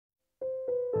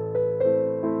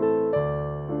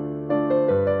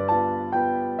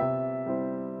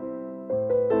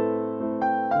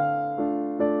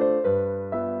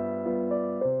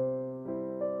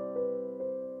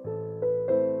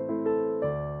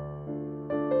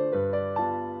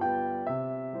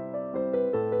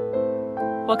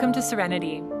Welcome to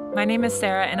Serenity. My name is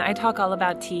Sarah and I talk all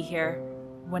about tea here.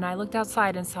 When I looked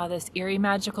outside and saw this eerie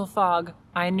magical fog,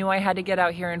 I knew I had to get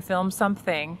out here and film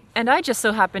something. And I just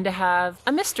so happened to have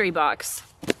a mystery box.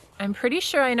 I'm pretty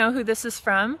sure I know who this is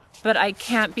from, but I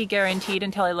can't be guaranteed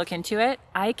until I look into it.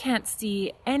 I can't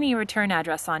see any return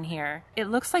address on here. It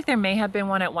looks like there may have been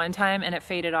one at one time and it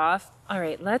faded off. All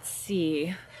right, let's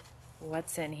see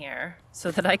what's in here so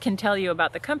that I can tell you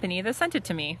about the company that sent it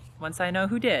to me once I know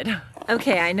who did.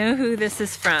 Okay, I know who this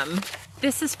is from.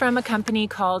 This is from a company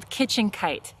called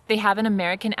KitchenKite. They have an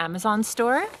American Amazon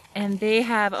store and they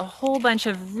have a whole bunch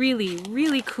of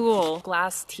really cool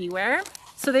glass teaware.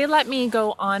 So they let me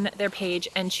go on their page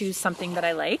and choose something that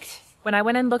I liked. When I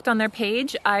went and looked on their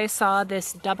page, I saw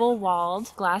this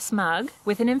double-walled glass mug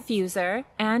with an infuser,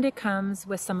 and it comes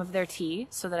with some of their tea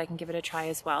so that I can give it a try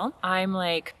as well. I'm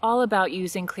like all about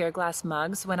using clear glass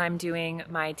mugs when I'm doing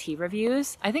my tea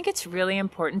reviews. I think it's really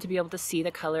important to be able to see the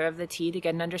color of the tea to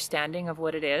get an understanding of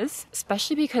what it is,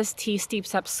 especially because tea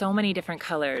steeps up so many different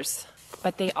colors.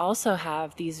 But they also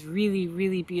have these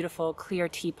really beautiful clear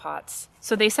teapots.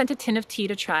 So they sent a tin of tea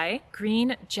to try.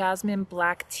 Green jasmine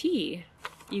black tea.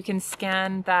 You can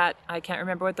scan that, I can't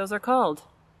remember what those are called.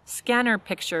 Scanner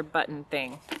picture button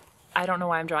thing. I don't know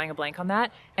why I'm drawing a blank on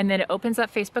that. And then it opens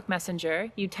up Facebook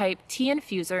Messenger. You type tea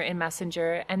infuser in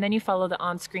Messenger and then you follow the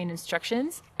on-screen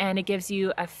instructions and it gives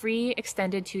you a free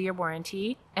extended 2-year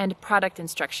warranty and product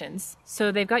instructions. So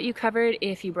they've got you covered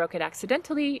if you broke it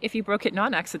accidentally, if you broke it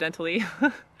non-accidentally,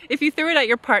 if you threw it at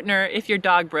your partner, if your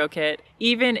dog broke it,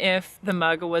 even if the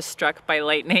mug was struck by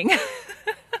lightning.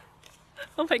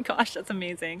 Oh my gosh, that's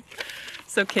amazing.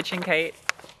 So KitchenKite,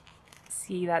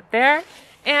 see that there?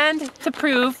 And to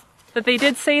prove that they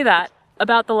did say that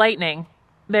about the lightning,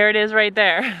 there it is right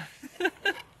there.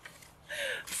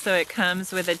 So it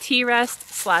comes with a tea rest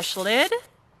 / lid.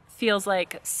 Feels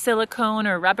like silicone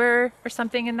or rubber or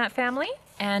something in that family.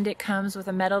 And it comes with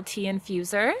a metal tea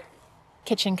infuser,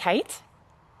 KitchenKite.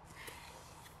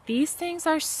 These things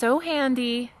are so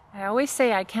handy. I always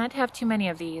say I can't have too many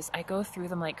of these. I go through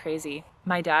them like crazy.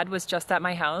 My dad was just at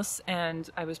my house and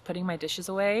I was putting my dishes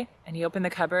away and he opened the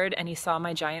cupboard and he saw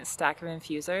my giant stack of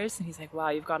infusers and he's like, wow,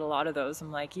 you've got a lot of those.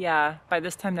 I'm like, yeah, by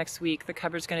this time next week, the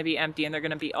cupboard's gonna be empty and they're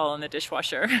gonna be all in the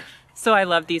dishwasher. So I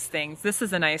love these things. This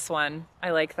is a nice one.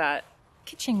 I like that.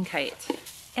 KitchenKite.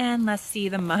 And let's see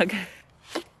the mug.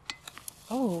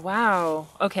 Oh, wow.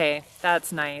 Okay,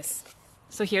 that's nice.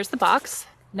 So here's the box.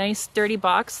 Nice dirty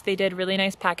box. They did really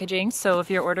nice packaging, so if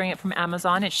you're ordering it from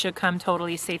Amazon, it should come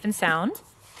totally safe and sound.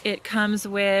 It comes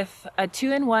with a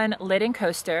 2-in-1 lid and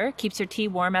coaster, keeps your tea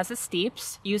warm as it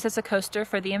steeps, used as a coaster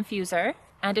for the infuser,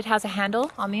 and it has a handle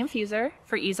on the infuser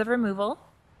for ease of removal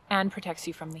and protects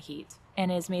you from the heat. And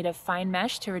is made of fine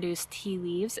mesh to reduce tea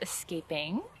leaves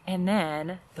escaping. And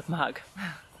then the mug.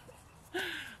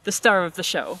 The star of the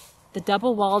show. The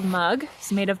double-walled mug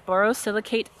is made of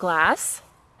borosilicate glass.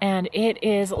 And it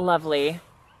is lovely.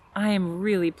 I am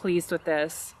really pleased with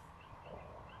this.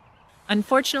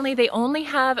 Unfortunately, they only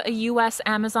have a US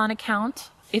Amazon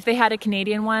account. If they had a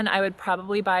Canadian one, I would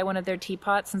probably buy one of their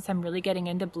teapots since I'm really getting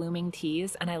into blooming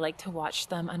teas and I like to watch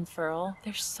them unfurl.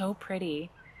 They're so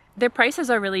pretty. Their prices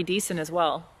are really decent as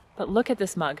well. But look at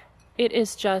this mug. It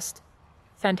is just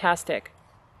fantastic.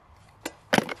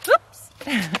 Oops!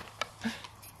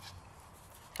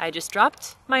 I just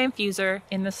dropped my infuser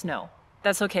in the snow.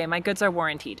 That's okay, my goods are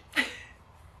warranted.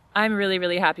 I'm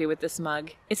really happy with this mug.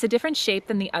 It's a different shape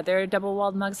than the other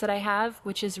double-walled mugs that I have,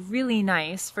 which is really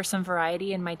nice for some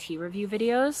variety in my tea review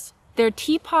videos. Their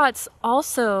teapots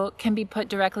also can be put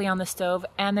directly on the stove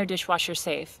and they're dishwasher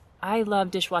safe. I love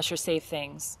dishwasher safe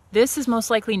things. This is most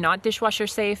likely not dishwasher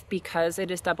safe because it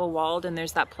is double walled and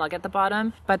there's that plug at the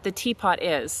bottom, but the teapot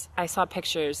is. I saw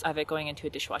pictures of it going into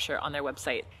a dishwasher on their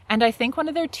website. And I think one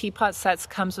of their teapot sets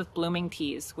comes with blooming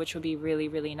teas, which would be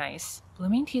really nice.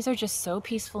 Blooming teas are just so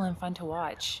peaceful and fun to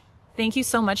watch. Thank you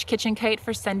so much, KitchenKite,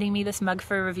 for sending me this mug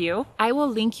for review. I will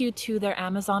link you to their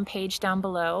Amazon page down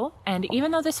below. And even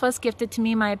though this was gifted to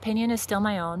me, my opinion is still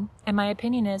my own. And my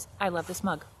opinion is I love this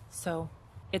mug. So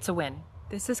it's a win.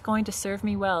 This is going to serve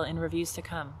me well in reviews to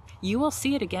come. You will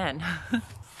see it again.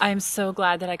 I'm so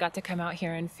glad that I got to come out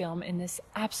here and film in this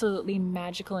absolutely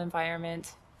magical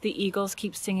environment. The eagles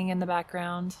keep singing in the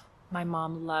background. My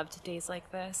mom loved days like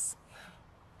this.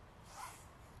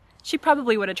 She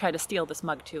probably would have tried to steal this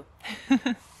mug too.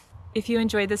 If you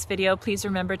enjoyed this video, please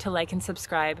remember to like and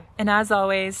subscribe. And as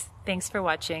always, thanks for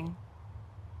watching.